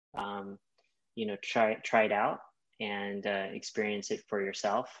try it out and experience it for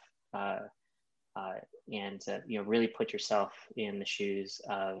yourself, and really put yourself in the shoes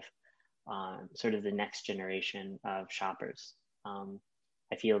of sort of the next generation of shoppers.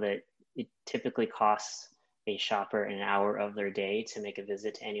 I feel that it typically costs a shopper an hour of their day to make a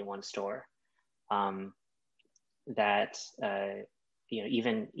visit to any one store. Even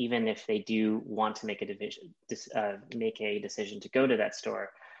if they do want to make a decision to go to that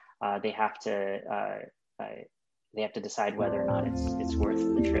store, they have to decide whether or not it's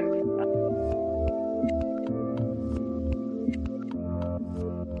worth the trip.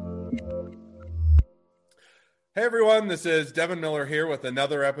 Hey everyone, this is Devin Miller here with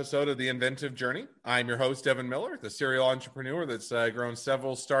another episode of The Inventive Journey. I'm your host, Devin Miller, the serial entrepreneur that's grown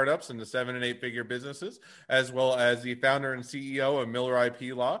several startups into 7- and 8-figure businesses, as well as the founder and CEO of Miller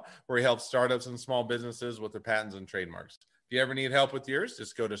IP Law, where he helps startups and small businesses with their patents and trademarks. If you ever need help with yours,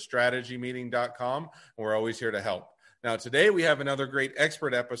 just go to strategymeeting.com, and we're always here to help. Now, today we have another great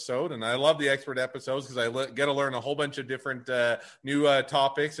expert episode, and I love the expert episodes because I get to learn a whole bunch of different new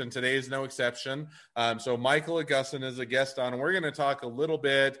topics, and today is no exception. So Michael Agustin is a guest on, and we're going to talk a little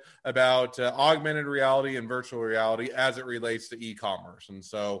bit about augmented reality and virtual reality as it relates to e-commerce. And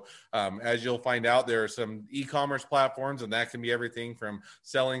so as you'll find out, there are some e-commerce platforms, and that can be everything from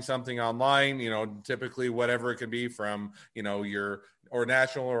selling something online, typically whatever it can be from, your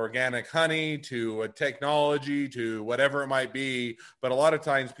natural or organic honey to a technology to whatever it might be. But a lot of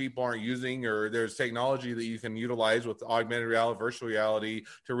times people aren't using, or there's technology that you can utilize with augmented reality, virtual reality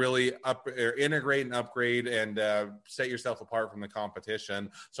to really integrate and upgrade and set yourself apart from the competition.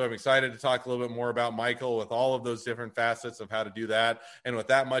 So I'm excited to talk a little bit more about Michael with all of those different facets of how to do that. And with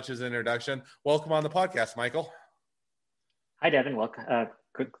that much as an introduction, welcome on the podcast, Michael. Hi, Devin. Welcome.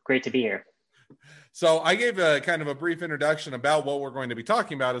 Great to be here. So I gave a kind of a brief introduction about what we're going to be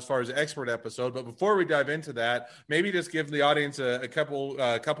talking about as far as the expert episode. But before we dive into that, maybe just give the audience a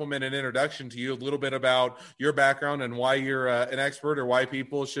couple minute introduction to you, a little bit about your background and why you're an expert, or why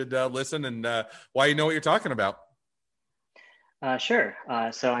people should listen, and why you know what you're talking about. Sure.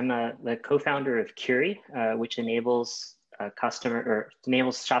 So I'm the co-founder of Curie, which enables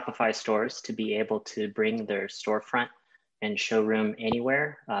enables Shopify stores to be able to bring their storefront and showroom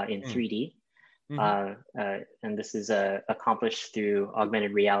anywhere in 3D. And this is accomplished through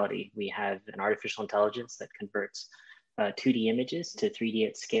augmented reality. We have an artificial intelligence that converts 2D images to 3D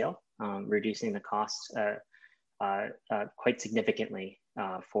at scale, reducing the cost quite significantly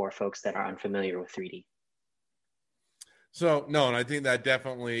for folks that are unfamiliar with 3D. So, no, and I think that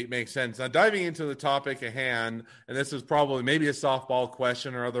definitely makes sense. Now, diving into the topic at hand, and this is probably maybe a softball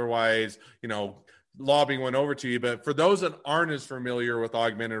question or otherwise, lobbing one over to you, but for those that aren't as familiar with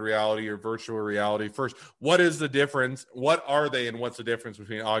augmented reality or virtual reality, first, what is the difference? What are they, and what's the difference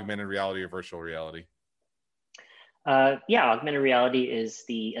between augmented reality or virtual reality? Augmented reality is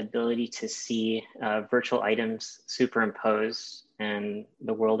the ability to see virtual items superimposed in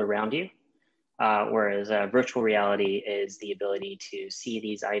the world around you, whereas virtual reality is the ability to see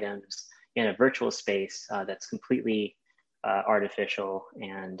these items in a virtual space that's completely artificial,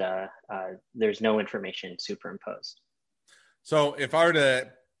 and there's no information superimposed. So if I were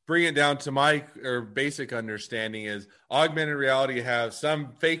to bring it down to my basic understanding, is augmented reality has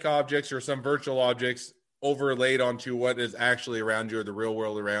some fake objects or some virtual objects overlaid onto what is actually around you, or the real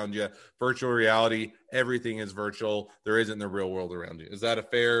world around you. Virtual reality, everything is virtual. There isn't the real world around you. Is that a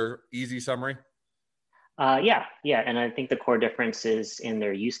fair, easy summary? Yeah. And I think the core difference is in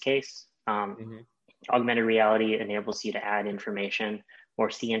their use case. Augmented reality enables you to add information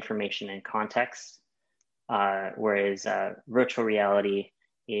or see information in context, whereas virtual reality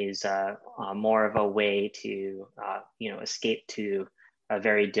is more of a way to escape to a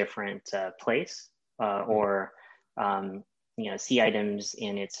very different place, or see items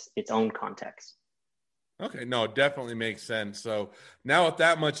in its own context. Okay, no, it definitely makes sense. So now with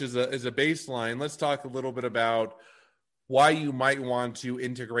that much as a baseline, let's talk a little bit about why you might want to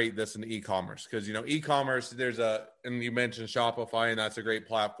integrate this into e-commerce. Because, e-commerce, and you mentioned Shopify, and that's a great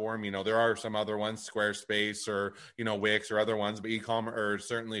platform. There are some other ones, Squarespace or, Wix or other ones, but e-commerce, or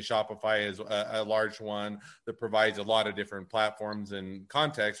certainly Shopify is a large one that provides a lot of different platforms and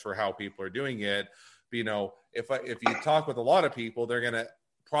context for how people are doing it. But, if you talk with a lot of people, they're going to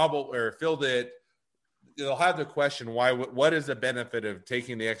feel that they'll have the question, what is the benefit of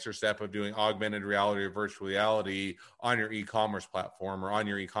taking the extra step of doing augmented reality or virtual reality on your e-commerce platform or on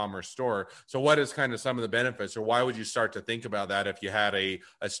your e-commerce store? So what is kind of some of the benefits, or why would you start to think about that if you had a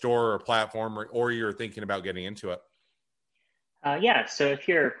store or platform, or you're thinking about getting into it? So if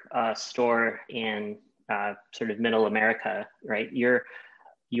you're a store in sort of middle America, right, you're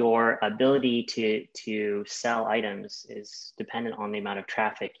your ability to sell items is dependent on the amount of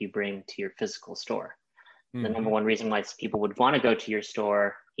traffic you bring to your physical store. The number one reason why people would want to go to your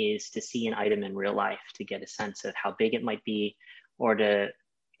store is to see an item in real life, to get a sense of how big it might be, or to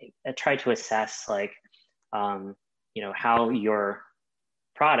try to assess like, how your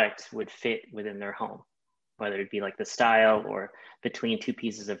product would fit within their home, whether it be like the style or between two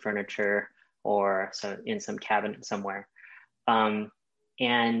pieces of furniture or so in some cabinet somewhere.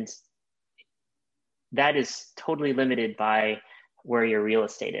 And that is totally limited by where your real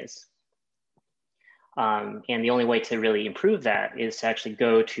estate is. And the only way to really improve that is to actually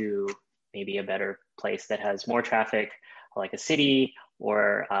go to maybe a better place that has more traffic, like a city,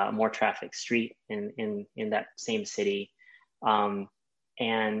 or more traffic street in that same city. So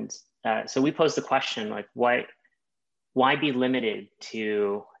we posed the question, like, why be limited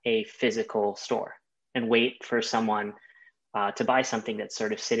to a physical store and wait for someone to buy something that's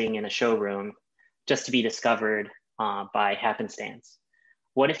sort of sitting in a showroom just to be discovered by happenstance?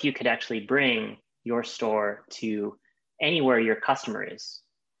 What if you could actually bring your store to anywhere your customer is?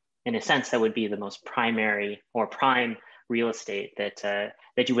 In a sense, that would be the most primary or prime real estate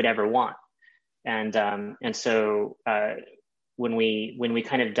that you would ever want. And so when we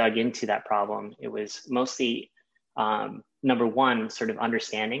kind of dug into that problem, it was mostly number one, sort of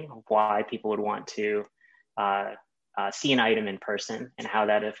understanding why people would want to see an item in person and how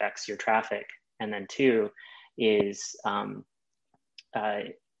that affects your traffic. And then two is, what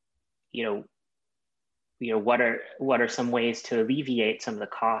are some ways to alleviate some of the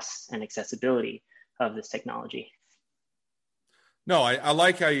costs and accessibility of this technology? No, I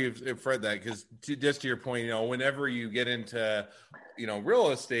like how you've read that, because just to your point, whenever you get into, real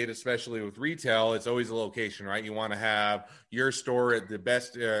estate, especially with retail, it's always a location, right? You want to have your store at the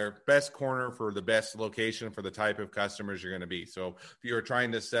best corner for the best location for the type of customers you're going to be. So if you're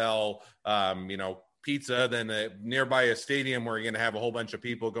trying to sell, pizza, then nearby a stadium where you're going to have a whole bunch of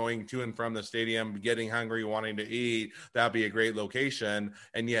people going to and from the stadium, getting hungry, wanting to eat, that'd be a great location.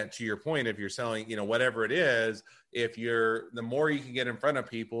 And yet, to your point, if you're selling, whatever it is, the more you can get in front of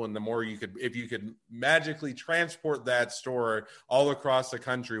people, and the more if you could magically transport that store all across the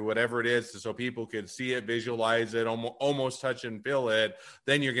country, whatever it is, so people could see it, visualize it, almost touch and feel it,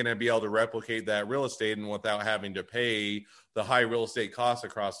 then you're going to be able to replicate that real estate, and without having to pay the high real estate costs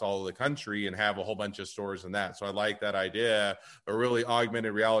across all of the country and have a whole bunch of stores in that. So I like that idea, but really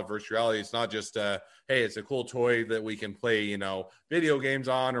augmented reality, virtual reality. It's not just hey, it's a cool toy that we can play, video games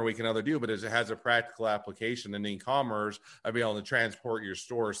on, or we can do, but it has a practical application in e-commerce of being able to transport your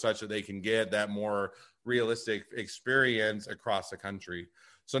store such that they can get that more realistic experience across the country.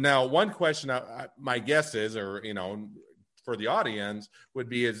 So now one question my guess is, or, for the audience would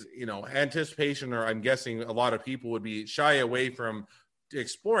be is, anticipation, or I'm guessing a lot of people would be shy away from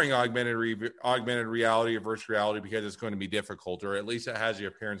exploring augmented reality or virtual reality because it's going to be difficult, or at least it has the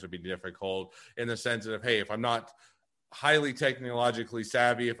appearance of being difficult, in the sense of, hey, if I'm not highly technologically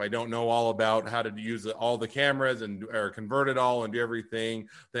savvy, if I don't know all about how to use all the cameras or convert it all and do everything,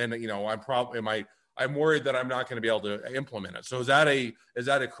 then, I'm worried that I'm not going to be able to implement it. So is that a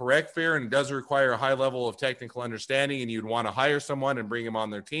correct fare, and does it require a high level of technical understanding, and you'd want to hire someone and bring them on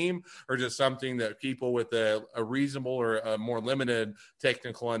their team, or just something that people with a reasonable or a more limited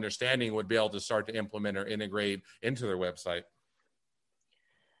technical understanding would be able to start to implement or integrate into their website?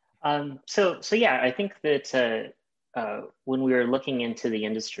 So yeah, I think that when we were looking into the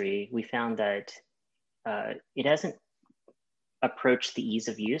industry, we found that it hasn't approached the ease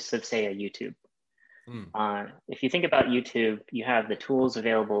of use of, say, a YouTube. If you think about YouTube, you have the tools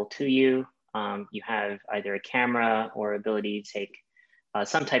available to you. You have either a camera or ability to take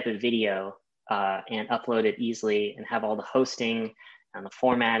some type of video and upload it easily, and have all the hosting and the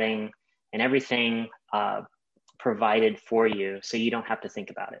formatting and everything provided for you, so you don't have to think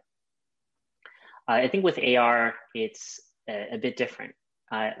about it. I think with AR, it's a bit different.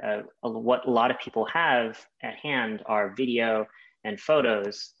 What a lot of people have at hand are video and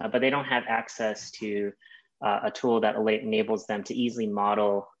photos, but they don't have access to a tool that enables them to easily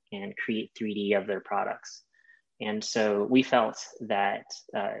model and create 3D of their products. And so we felt that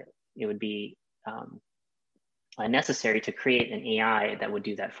it would be necessary to create an AI that would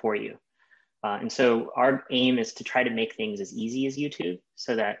do that for you. And so our aim is to try to make things as easy as YouTube,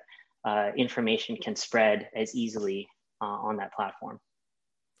 so that information can spread as easily on that platform.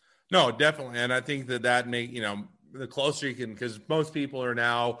 No, definitely. And I think that the closer you can, because most people are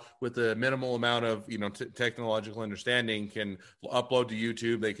now, with the minimal amount of technological understanding, can upload to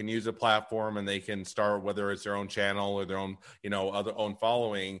YouTube. They can use a platform, and they can start, whether it's their own channel or their own own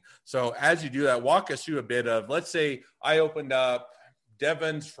following. So as you do that, walk us through a bit of, let's say I opened up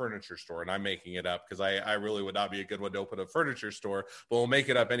Devin's Furniture Store, and I'm making it up because I really would not be a good one to open a furniture store, but we'll make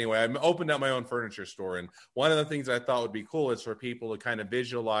it up anyway. I opened up my own furniture store, and one of the things I thought would be cool is for people to kind of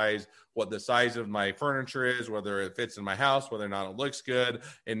visualize what the size of my furniture is, whether it fits in my house, whether or not it looks good,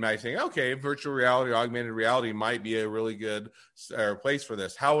 and might think, okay, virtual reality, augmented reality might be a really good place for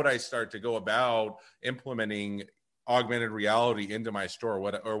this. How would I start to go about implementing augmented reality into my store?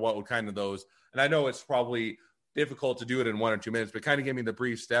 What would kind of those, and I know it's probably difficult to do it in 1 or 2 minutes, but kind of give me the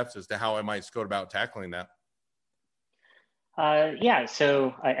brief steps as to how I might go about tackling that. Yeah,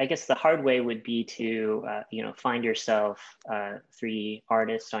 so I guess the hard way would be to, find yourself 3D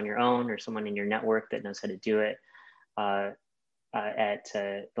artist on your own or someone in your network that knows how to do it at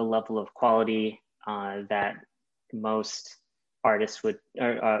the level of quality that most artists would,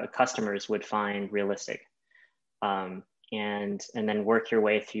 or customers would find realistic. And then work your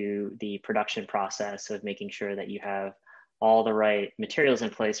way through the production process of making sure that you have all the right materials in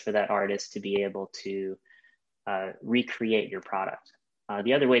place for that artist to be able to recreate your product.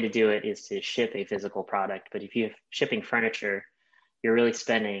 The other way to do it is to ship a physical product, but if you're shipping furniture, you're really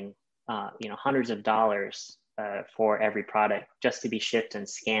spending hundreds of dollars for every product just to be shipped and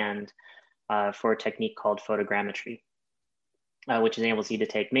scanned for a technique called photogrammetry, which enables you to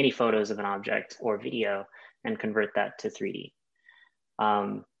take many photos of an object or video and convert that to 3D.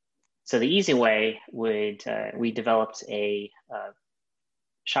 So the easy way would, we developed a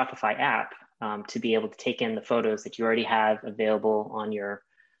Shopify app to be able to take in the photos that you already have available on your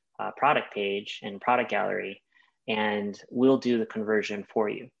product page and product gallery, and we'll do the conversion for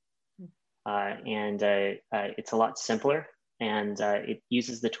you. It's a lot simpler, and it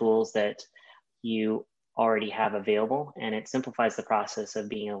uses the tools that you already have available, and it simplifies the process of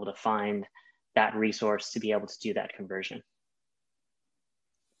being able to find that resource to be able to do that conversion.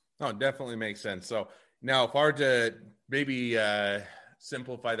 Oh, it definitely makes sense. So now if I were to maybe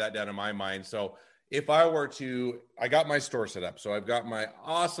simplify that down in my mind. So if I were to, I got my store set up. So I've got my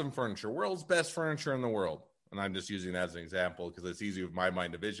awesome furniture, world's best furniture in the world. And I'm just using that as an example because it's easy with my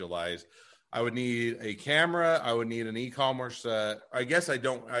mind to visualize. I would need a camera. I would need an e-commerce. I guess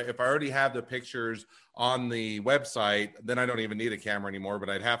if I already have the pictures on the website, then I don't even need a camera anymore, but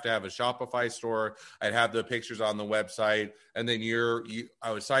I'd have to have a Shopify store. I'd have the pictures on the website. And then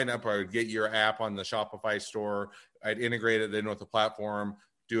I would sign up, or I would get your app on the Shopify store. I'd integrate it in with the platform,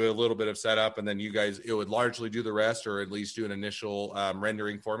 do a little bit of setup, and then it would largely do the rest, or at least do an initial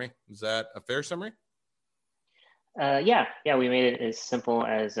rendering for me. Is that a fair summary? Yeah, we made it as simple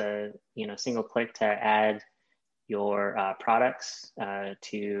as a single click to add your products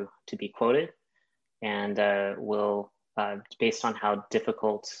to be quoted, and we'll based on how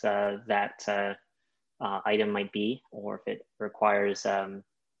difficult that item might be, or if it requires a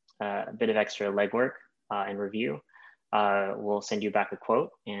bit of extra legwork and review, we'll send you back a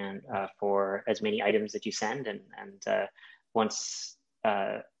quote and for as many items that you send, and once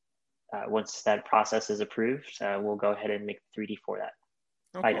that process is approved, we'll go ahead and make 3D for that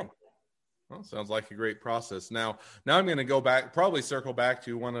item. Cool. Well, sounds like a great process. Now I'm going to probably circle back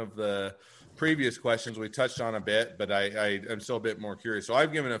to one of the previous questions we touched on a bit, but I'm still a bit more curious. So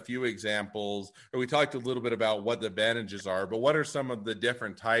I've given a few examples, or we talked a little bit about what the advantages are, but what are some of the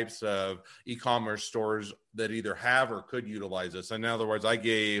different types of e-commerce stores that either have or could utilize this? In other words, I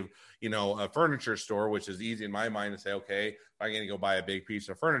gave, a furniture store, which is easy in my mind to say, okay, if I'm going to go buy a big piece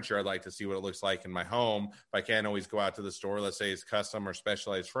of furniture, I'd like to see what it looks like in my home. If I can't always go out to the store, let's say it's custom or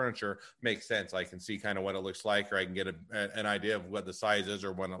specialized furniture, makes sense. I can see kind of what it looks like, or I can get an idea of what the size is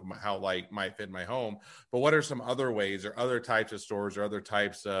or how might fit my home. But what are some other ways or other types of stores or other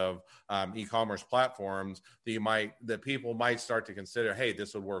types of e-commerce platforms that people might start to consider, hey,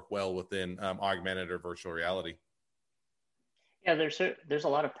 this would work well within augmented or virtual reality? Yeah, there's a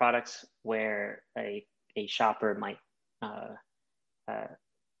lot of products where a shopper might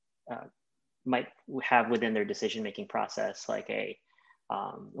have within their decision-making process, like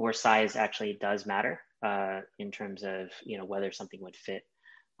where size actually does matter in terms of whether something would fit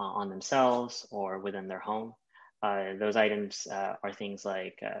on themselves or within their home. Those items are things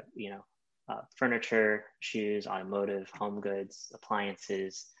like furniture, shoes, automotive, home goods,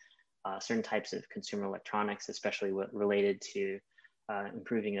 appliances, certain types of consumer electronics, especially related to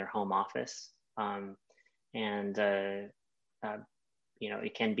improving their home office. It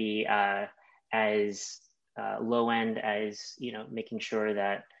can be as low end as making sure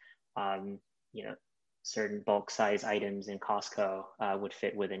that certain bulk size items in Costco would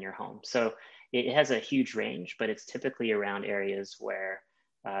fit within your home. So it has a huge range, but it's typically around areas where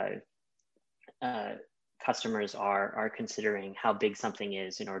customers are considering how big something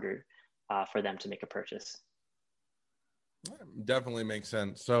is in order for them to make a purchase. Definitely makes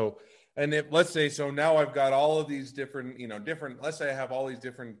sense. So, and if let's say, so now I've got all of these different, different, let's say I have all these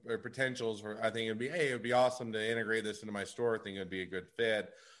different potentials where I think it'd be, hey, it'd be awesome to integrate this into my store. I think it'd be a good fit.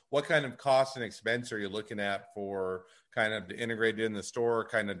 What kind of cost and expense are you looking at for kind of to integrate it in the store,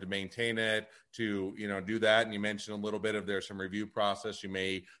 kind of to maintain it, to, do that? And you mentioned a little bit of there's some review process. You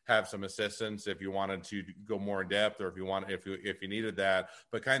may have some assistance if you wanted to go more in depth, or if you needed that,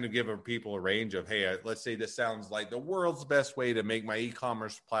 but kind of give people a range of, hey, let's say this sounds like the world's best way to make my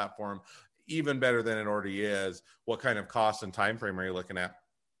e-commerce platform even better than it already is. What kind of cost and time frame are you looking at?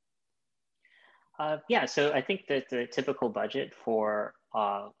 Yeah, so I think that the typical budget for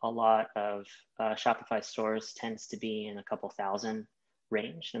a lot of Shopify stores tends to be in a couple thousand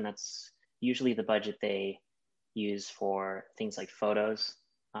range, and that's usually the budget they use for things like photos.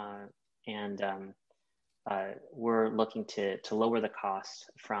 And we're looking to lower the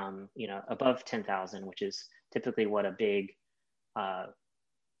cost from above 10,000, which is typically what a big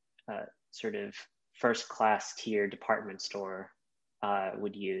sort of first class tier department store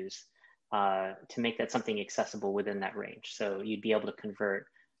would use. To make that something accessible within that range. So you'd be able to convert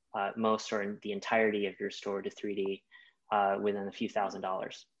most or the entirety of your store to 3D within a few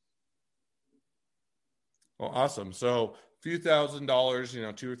 $1,000s. Well, awesome. So a few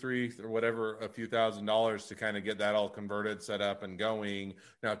 $1,000s, two or three or whatever, a few $1,000s to kind of get that all converted, set up and going.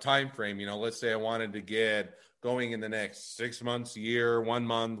 Now, time frame, let's say I wanted to get going in the next 6 months, year, 1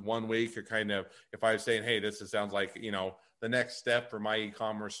 month, 1 week, or kind of, if I was saying, hey, sounds like, the next step for my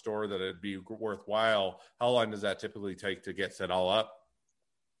e-commerce store that it'd be worthwhile, how long does that typically take to get set all up?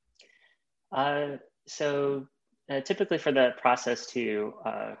 So typically for the process to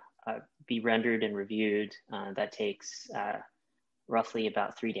be rendered and reviewed, that takes roughly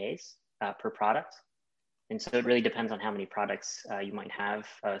about 3 days per product. And so it really depends on how many products you might have.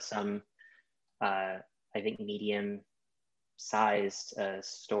 Some, I think, medium-sized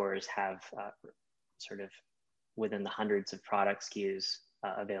stores have sort of within the hundreds of product SKUs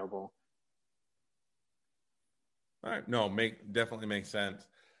available. All right. No, definitely makes sense.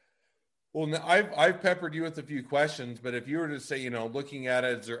 Well, now I've peppered you with a few questions, but if you were to say, looking at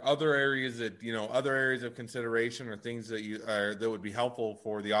it, is there other areas other areas of consideration or things that would be helpful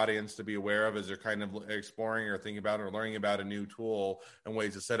for the audience to be aware of as they're kind of exploring or thinking about or learning about a new tool and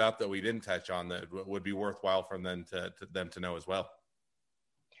ways to set up that we didn't touch on that would be worthwhile for them to know as well?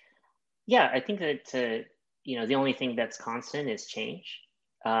 Yeah, I think that the only thing that's constant is change.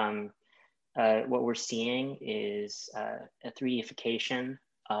 What we're seeing is a 3Dification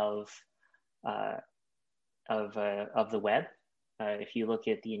of the web. If you look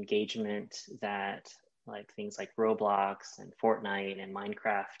at the engagement that like things like Roblox and Fortnite and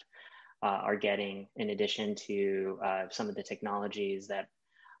Minecraft are getting, in addition to some of the technologies that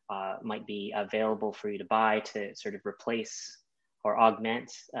might be available for you to buy to sort of replace or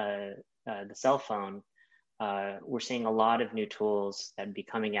augment the cell phone, we're seeing a lot of new tools that would be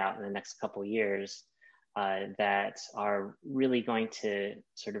coming out in the next couple of years that are really going to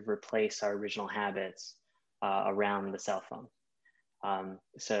sort of replace our original habits around the cell phone.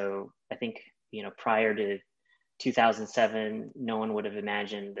 So I think, prior to 2007, no one would have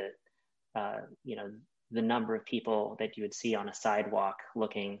imagined that, the number of people that you would see on a sidewalk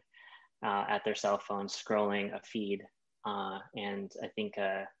looking at their cell phone, scrolling a feed. And I think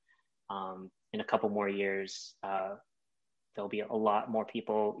in a couple more years, there'll be a lot more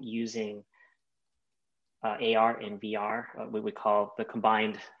people using AR and VR, what we call the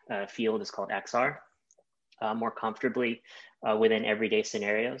combined field is called XR, more comfortably within everyday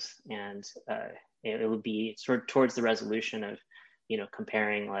scenarios. And it would be sort of towards the resolution of,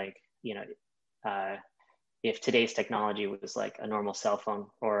 comparing like, if today's technology was like a normal cell phone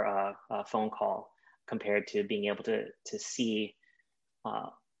or a phone call compared to being able to see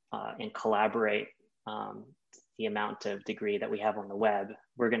and collaborate the amount of degree that we have on the web,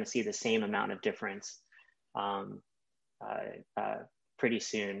 we're going to see the same amount of difference pretty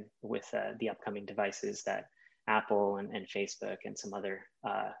soon with the upcoming devices that Apple and Facebook and some other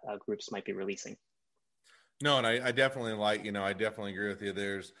groups might be releasing. No, and I definitely I definitely agree with you.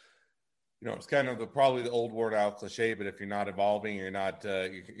 There's, it's kind of probably the old word out cliche, but if you're not evolving, you're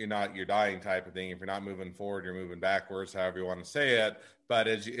dying type of thing. If you're not moving forward, you're moving backwards, however you want to say it. But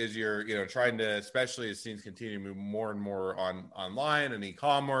as you're, trying to, especially as things continue to move more and more online and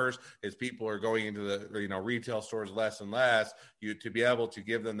e-commerce, as people are going into the, retail stores less and less, to be able to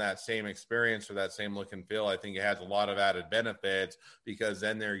give them that same experience or that same look and feel, I think it has a lot of added benefits, because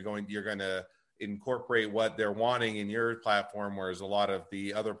then you're going to incorporate what they're wanting in your platform, whereas a lot of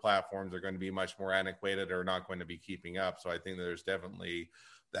the other platforms are going to be much more antiquated or not going to be keeping up. So I think there's definitely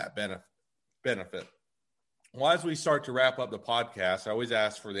that benefit. Well, as we start to wrap up the podcast, I always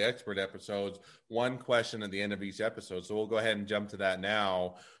ask for the expert episodes one question at the end of each episode. So we'll go ahead and jump to that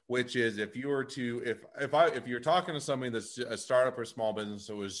now, which is if you were to if you're talking to somebody that's a startup or small business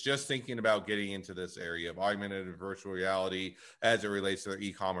that was just thinking about getting into this area of augmented and virtual reality as it relates to their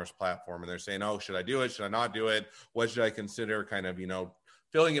e-commerce platform, and they're saying, "Oh, should I do it? Should I not do it? What should I consider?" Kind of,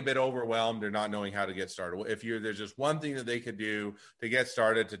 feeling a bit overwhelmed or not knowing how to get started. If there's just one thing that they could do to get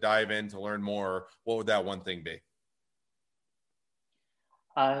started, to dive in, to learn more, what would that one thing be?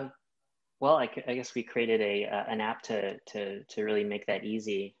 Well, I guess we created an app to really make that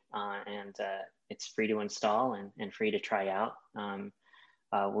easy, and it's free to install and free to try out.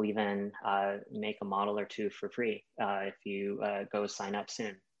 We'll even make a model or two for free if you go sign up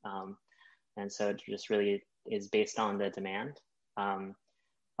soon. And so it just really is based on the demand.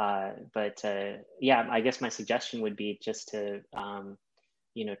 But yeah, I guess my suggestion would be just to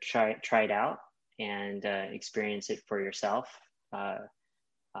try it out and experience it for yourself.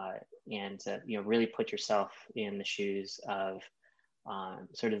 And really put yourself in the shoes of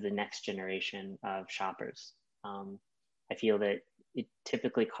sort of the next generation of shoppers. I feel that it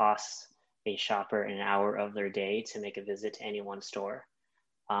typically costs a shopper an hour of their day to make a visit to any one store.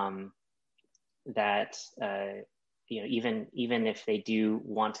 Even if they do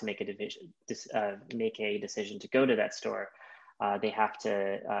want to make a decision to go to that store, they have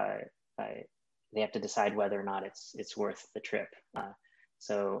to decide whether or not it's worth the trip.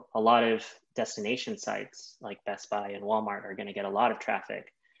 So a lot of destination sites like Best Buy and Walmart are going to get a lot of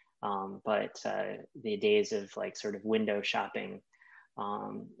traffic, but the days of like sort of window shopping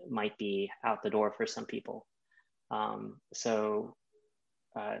might be out the door for some people. So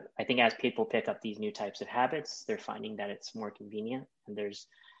I think as people pick up these new types of habits, they're finding that it's more convenient, and there's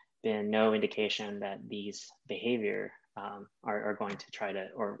been no indication that these behavior are going to try to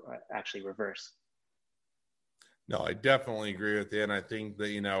or actually reverse. No, I definitely agree with you. And I think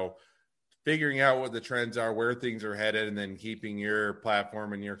that, figuring out what the trends are, where things are headed, and then keeping your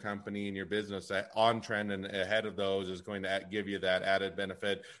platform and your company and your business on trend and ahead of those is going to give you that added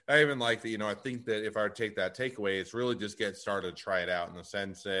benefit. I even like that, I think that if I take that takeaway, it's really just get started, try it out, in the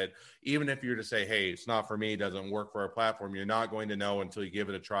sense that even if you're to say, hey, it's not for me, doesn't work for our platform, you're not going to know until you give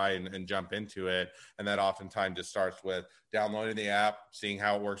it a try and jump into it. And that oftentimes just starts with downloading the app, seeing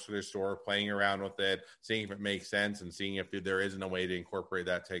how it works for their store, playing around with it, seeing if it makes sense, and seeing if there isn't a way to incorporate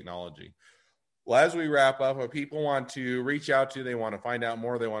that technology. Well, as we wrap up, if people want to reach out to you, they want to find out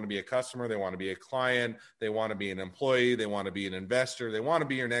more, they want to be a customer, they want to be a client, they want to be an employee, they want to be an investor, they want to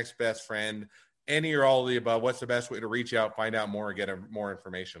be your next best friend, any or all of the above, what's the best way to reach out, find out more, and get more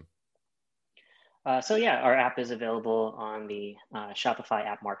information? So yeah, our app is available on the Shopify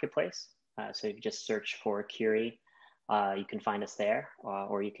app marketplace. So if you just search for Curie, you can find us there,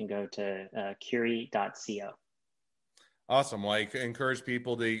 or you can go to curie.co. Awesome. Well, I encourage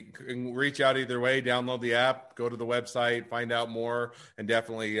people to reach out either way, download the app, go to the website, find out more, and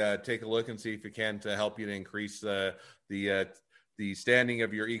definitely take a look and see if you can to help you to increase the standing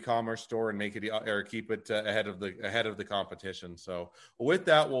of your e-commerce store and make it or keep it ahead of the competition. So with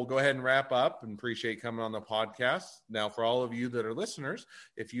that, we'll go ahead and wrap up, and appreciate coming on the podcast. Now, for all of you that are listeners,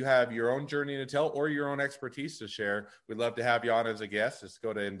 if you have your own journey to tell or your own expertise to share, we'd love to have you on as a guest. Just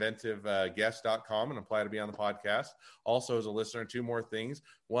go to inventiveguest.com and apply to be on the podcast. Also, as a listener, two more things.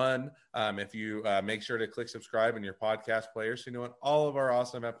 One, if you make sure to click subscribe in your podcast player so you know when all of our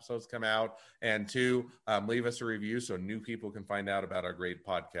awesome episodes come out. And two, leave us a review so new people can find out about our great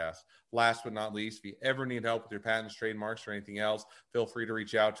podcast. Last but not least, if you ever need help with your patents, trademarks, or anything else, feel free to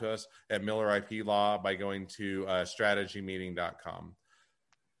reach out to us at Miller IP Law by going to strategymeeting.com.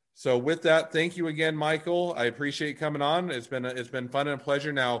 So with that, thank you again, Michael. I appreciate coming on. It's been fun and a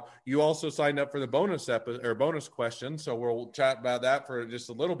pleasure. Now, you also signed up for the bonus question, so we'll chat about that for just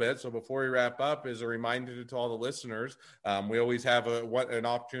a little bit. So before we wrap up, as a reminder to all the listeners, we always have an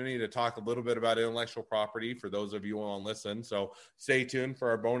opportunity to talk a little bit about intellectual property for those of you who want to listen. So stay tuned for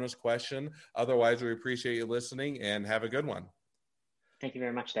our bonus question. Otherwise, we appreciate you listening, and have a good one. Thank you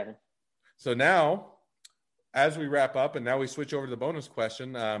very much, Devin. So now, as we wrap up, and now we switch over to the bonus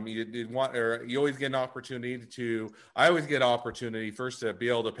question, you always get an opportunity I always get an opportunity first to be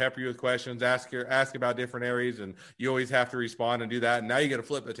able to pepper you with questions, ask about different areas, and you always have to respond and do that. And now you get to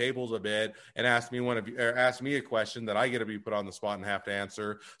flip the tables a bit and ask me a question that I get to be put on the spot and have to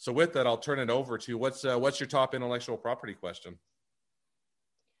answer. So with that, I'll turn it over to what's your top intellectual property question?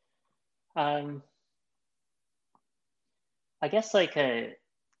 I guess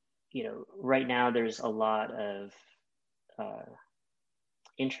right now there's a lot of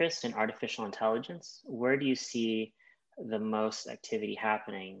interest in artificial intelligence. Where do you see the most activity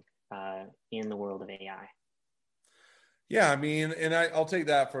happening in the world of AI? Yeah, I mean, and I'll take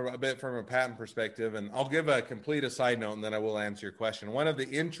that for a bit from a patent perspective, and I'll give a complete aside note, and then I will answer your question. One of the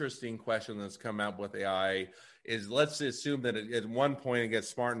interesting questions that's come up with AI is, let's assume that at one point it gets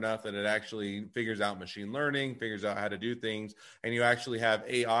smart enough that it actually figures out machine learning, figures out how to do things, and you actually have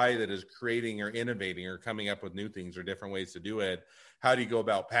AI that is creating or innovating or coming up with new things or different ways to do it. How do you go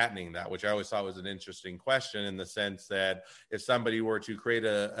about patenting that? Which I always thought was an interesting question, in the sense that if somebody were to create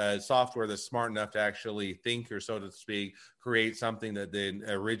a software that's smart enough to actually think, or so to speak, create something that the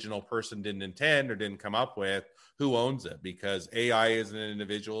original person didn't intend or didn't come up with, who owns it? Because AI is an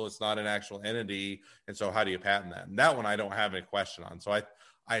individual, it's not an actual entity. And so how do you patent that? And that one I don't have any question on. So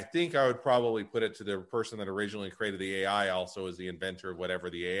I think I would probably put it to the person that originally created the AI, also as the inventor of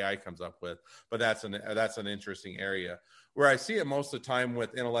whatever the AI comes up with. But that's an interesting area. Where I see it most of the time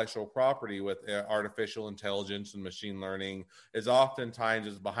with intellectual property, with artificial intelligence and machine learning, is oftentimes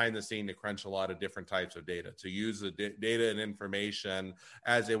is behind the scene to crunch a lot of different types of data, to use the data and information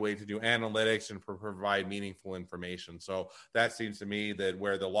as a way to do analytics and provide meaningful information. So that seems to me that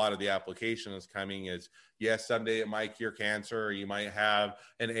where a lot of the application is coming is, yes, someday it might cure cancer, or you might have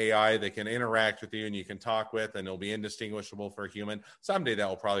an AI that can interact with you and you can talk with, and it'll be indistinguishable for a human. Someday that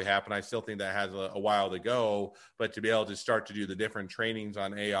will probably happen. I still think that has a while to go, but to be able to start to do the different trainings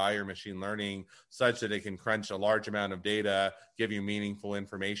on AI or machine learning such that it can crunch a large amount of data, give you meaningful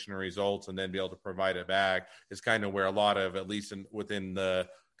information or results, and then be able to provide it back, is kind of where a lot of, at least within the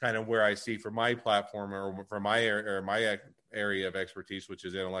kind of where I see for my platform or for my area of expertise, which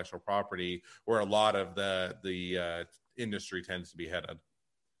is intellectual property, where a lot of the industry tends to be headed.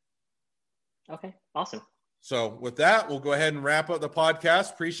 Okay, awesome. So with that, we'll go ahead and wrap up the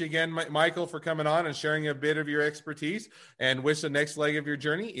podcast. Appreciate again, Michael, for coming on and sharing a bit of your expertise, and wish the next leg of your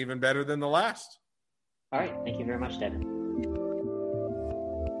journey even better than the last. All right. Thank you very much, Devin.